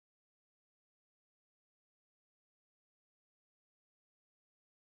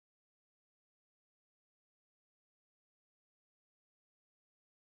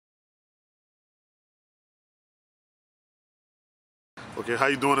Okay, how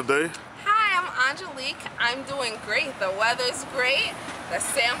you doing today? Hi, I'm Angelique. I'm doing great. The weather's great. The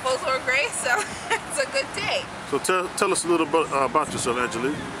samples were great, so it's a good day. So tell us a little bit about yourself,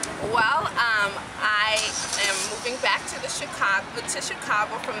 Angelique. Well, I am moving back to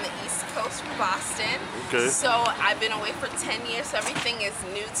Chicago from the East Coast from Boston. Okay. So I've been away for 10 years, so everything is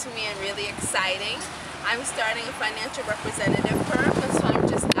new to me and really exciting. I'm starting a financial representative firm, and so I'm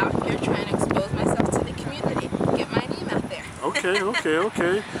just out here trying to expose myself to the community, get my name out there. Okay.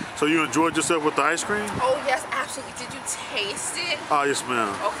 So you enjoyed yourself with the ice cream? Oh yes, absolutely. Did you taste it? Ah, yes, ma'am.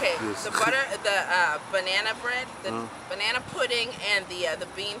 Okay, yes. The butter, the banana bread, the banana pudding, and the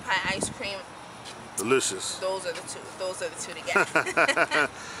bean pie ice cream. Delicious. Those are the two. Those are the two to get.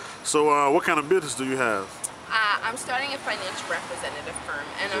 So what kind of business do you have? I'm starting a financial representative firm,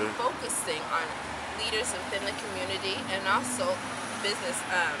 and I'm focusing on leaders within the community and also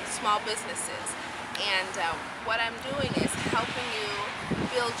small businesses. And what I'm doing is helping you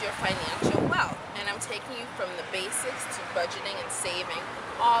build your financial wealth. And I'm taking you from the basics to budgeting and saving,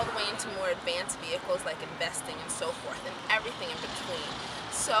 all the way into more advanced vehicles like investing and so forth, and everything in between.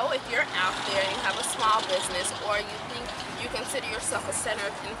 So if you're out there and you have a small business, or you consider yourself a center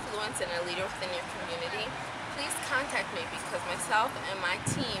of influence and a leader within your community, please contact me, because myself and my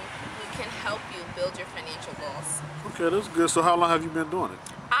team, we can help you build your financial goals. Okay, that's good. So how long have you been doing it?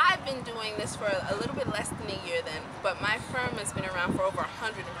 I've been doing this for a little bit less than a year then, but my firm has been around for over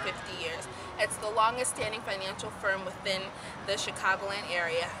 150 years. It's the longest standing financial firm within the Chicagoland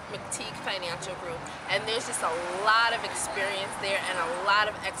area, McTigue Financial Group, and there's just a lot of experience there and a lot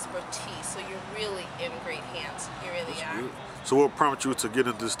of expertise, so you're really in great hands. You really are. Good. So what prompted you to get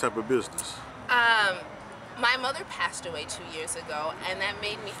into this type of business? My mother passed away 2 years ago, and that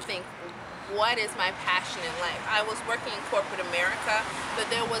made me think, what is my passion in life? I was working in corporate America, but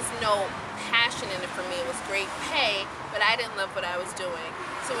there was no passion in it for me. It was great pay, but I didn't love what I was doing.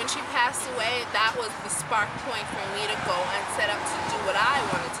 So when she passed away, that was the spark point for me to go and set up to do what I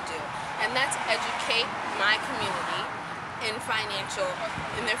wanted to do. And that's educate my community in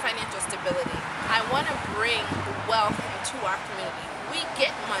their financial stability. I want to bring wealth into our community. We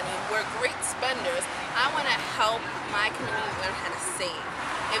get money, we're great spenders. I want to help my community learn how to save.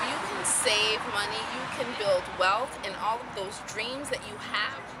 If you can save money, you can build wealth, and all of those dreams that you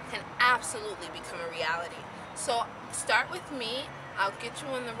have can absolutely become a reality. So start with me, I'll get you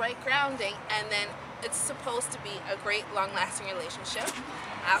on the right grounding, and then it's supposed to be a great long-lasting relationship.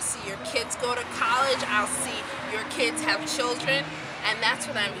 I'll see your kids go to college, I'll see your kids have children, and that's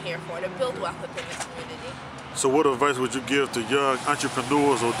what I'm here for, to build wealth within the community. So what advice would you give to young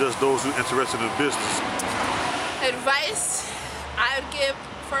entrepreneurs or just those who are interested in business? Advice I would give,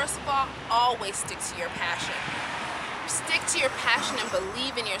 first of all, always stick to your passion. Stick to your passion and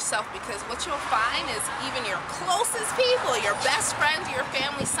believe in yourself, because what you'll find is even your closest people, your best friends, your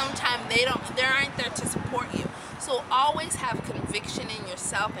family, sometimes they aren't there to support you. So always have conviction in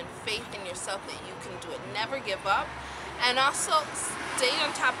yourself and faith in yourself that you can do it. Never give up. And also stay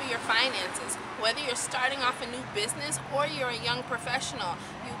on top of your finances. Whether you're starting off a new business or you're a young professional,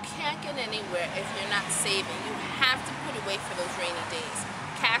 you can't get anywhere if you're not saving. You have to put away for those rainy days.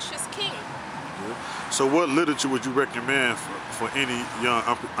 Cash is king. So what literature would you recommend for any young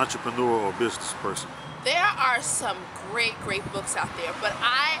entrepreneur or business person? There are some great books out there, but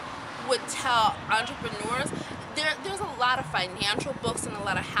I would tell entrepreneurs, there's a lot of financial books and a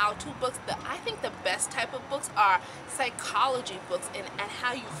lot of how-to books. I think the best type of books are psychology books, and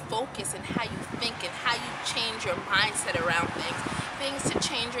how you focus and how you think and how you change your mindset around things. Things to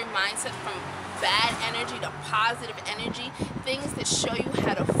change your mindset from bad energy to positive energy. Things that show you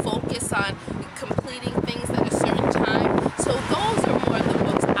how to focus on completing things at a certain time. So those are more the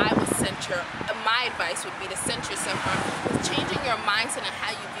books I would center. My advice would be to center yourself on changing your mindset and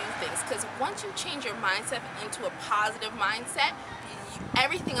how you view things. Because once you change your mindset into a positive mindset,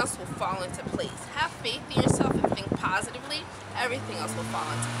 everything else will fall into place. Have faith in yourself and think positively. Everything else will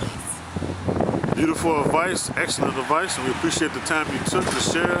fall into place. Beautiful advice, excellent advice, and we appreciate the time you took to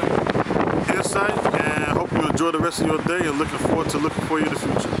share insight, and hope you enjoy the rest of your day, and looking forward to looking for you in the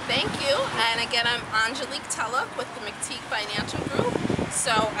future. Thank you. And again, I'm Angelique Tulloch with the McTigue Financial Group.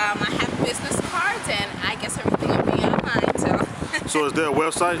 So I have business cards, and I guess everything will be online. So is there a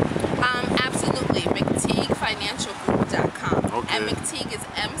website? Absolutely, McTigueFinancialGroup.com. Okay. And McTigue is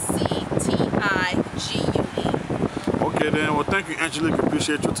McTigue. Okay then, well thank you, Angelique,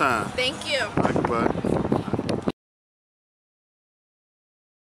 appreciate your time. Thank you. All right, goodbye.